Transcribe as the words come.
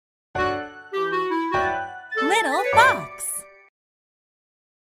Little Fox.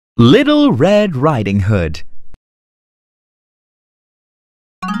 Little Red Riding Hood.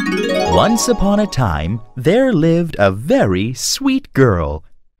 Once upon a time, there lived a very sweet girl.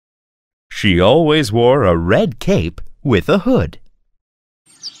 She always wore a red cape with a hood.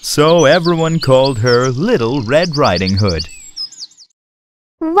 So everyone called her Little Red Riding Hood.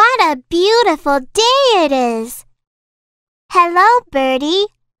 What a beautiful day it is! Hello, Birdie.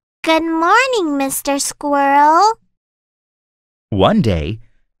 Good morning, Mr. Squirrel. One day,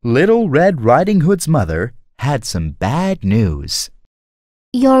 Little Red Riding Hood's mother had some bad news.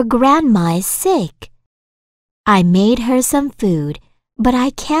 Your grandma is sick. I made her some food, but I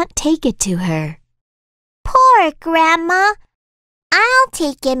can't take it to her. Poor Grandma. I'll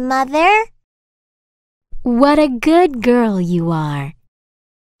take it, Mother. What a good girl you are.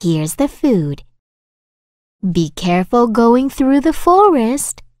 Here's the food. Be careful going through the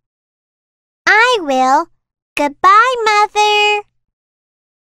forest. I will. Goodbye, Mother.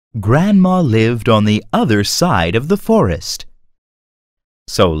 Grandma lived on the other side of the forest.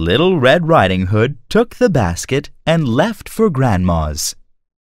 So Little Red Riding Hood took the basket and left for Grandma's.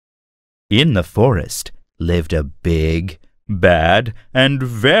 In the forest lived a big, bad, and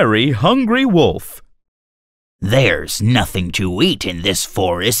very hungry wolf. There's nothing to eat in this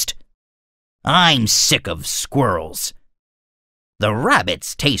forest. I'm sick of squirrels. The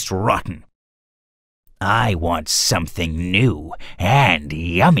rabbits taste rotten. I want something new and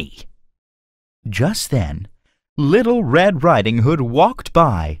yummy. Just then, Little Red Riding Hood walked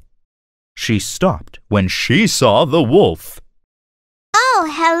by. She stopped when she saw the wolf.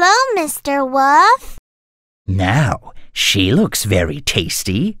 Oh, hello, Mr. Wolf. Now, she looks very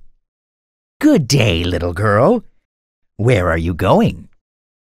tasty. Good day, little girl. Where are you going?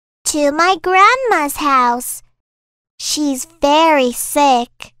 To my grandma's house. She's very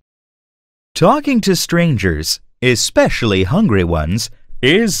sick. Talking to strangers, especially hungry ones,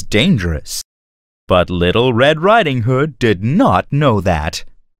 is dangerous. But Little Red Riding Hood did not know that.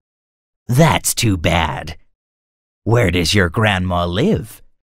 That's too bad. Where does your grandma live?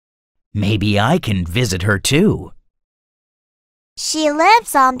 Maybe I can visit her too. She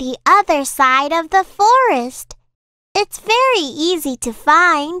lives on the other side of the forest. It's very easy to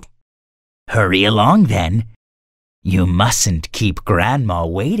find. Hurry along then. You mustn't keep Grandma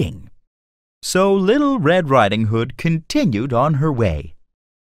waiting. So Little Red Riding Hood continued on her way.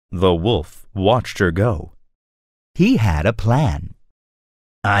 The wolf watched her go. He had a plan.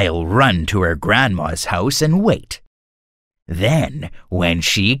 I'll run to her grandma's house and wait. Then, when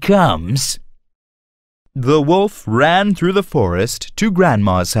she comes... The wolf ran through the forest to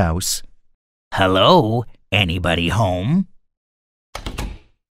Grandma's house. Hello, anybody home?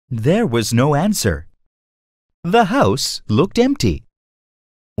 There was no answer. The house looked empty.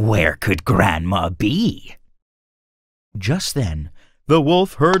 Where could Grandma be? Just then, the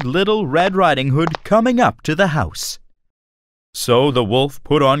wolf heard Little Red Riding Hood coming up to the house. So the wolf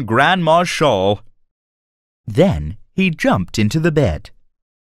put on Grandma's shawl. Then he jumped into the bed.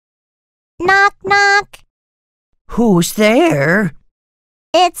 Knock, knock. Who's there?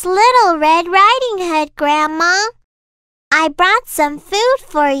 It's Little Red Riding Hood, Grandma. I brought some food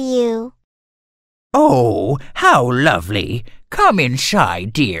for you. Oh, how lovely. Come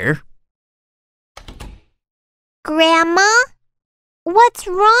inside, dear. Grandma, what's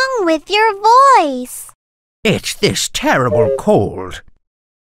wrong with your voice? It's this terrible cold.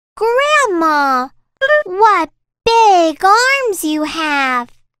 Grandma, what big arms you have.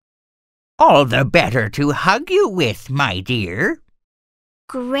 All the better to hug you with, my dear.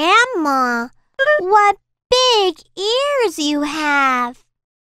 Grandma, what big ears you have.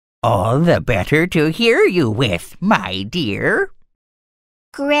 All the better to hear you with, my dear.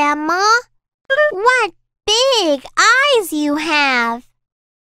 Grandma, what big eyes you have.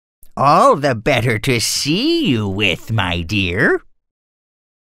 All the better to see you with, my dear.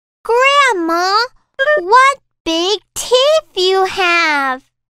 Grandma, what big teeth you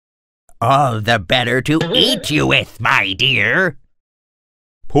have. All the better to eat you with, my dear.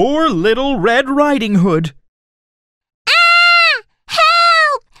 Poor Little Red Riding Hood. Ah!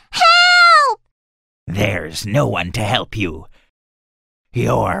 Help! Help! There's no one to help you.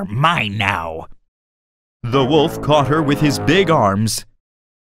 You're mine now. The wolf caught her with his big arms.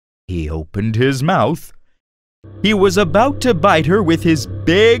 He opened his mouth. He was about to bite her with his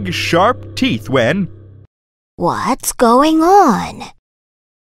big, sharp teeth when... What's going on?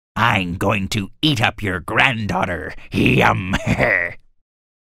 I'm going to eat up your granddaughter. Yum!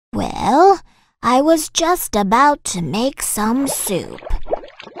 Well, I was just about to make some soup.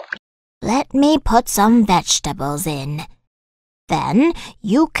 Let me put some vegetables in. Then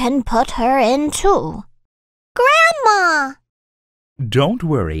you can put her in too. Grandma! Don't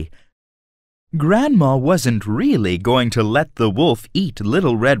worry. Grandma wasn't really going to let the wolf eat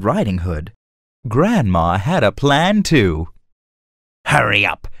Little Red Riding Hood. Grandma had a plan too. Hurry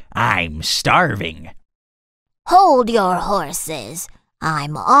up, I'm starving. Hold your horses.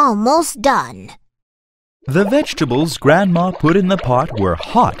 I'm almost done. The vegetables Grandma put in the pot were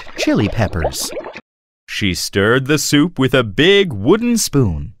hot chili peppers. She stirred the soup with a big wooden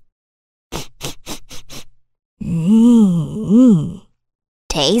spoon.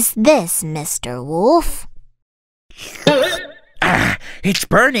 Taste this, Mr. Wolf. It's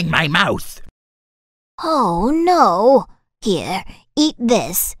burning my mouth. Oh, no. Here, eat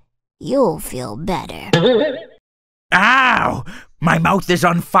this. You'll feel better. Ow! My mouth is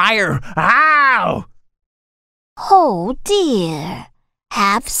on fire. Ow! Oh, dear.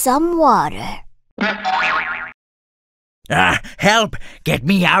 Have some water. Help! Get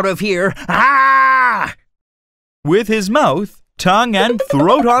me out of here. Ah! With his mouth, tongue, and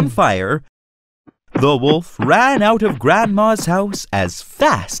throat on fire, the wolf ran out of Grandma's house as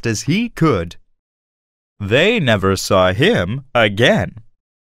fast as he could. They never saw him again.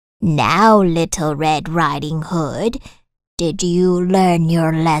 Now, Little Red Riding Hood, did you learn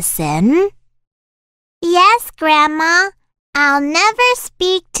your lesson? Yes, Grandma. I'll never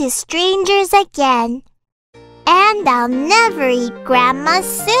speak to strangers again. And I'll never eat Grandma's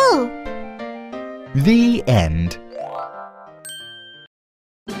soup. The end.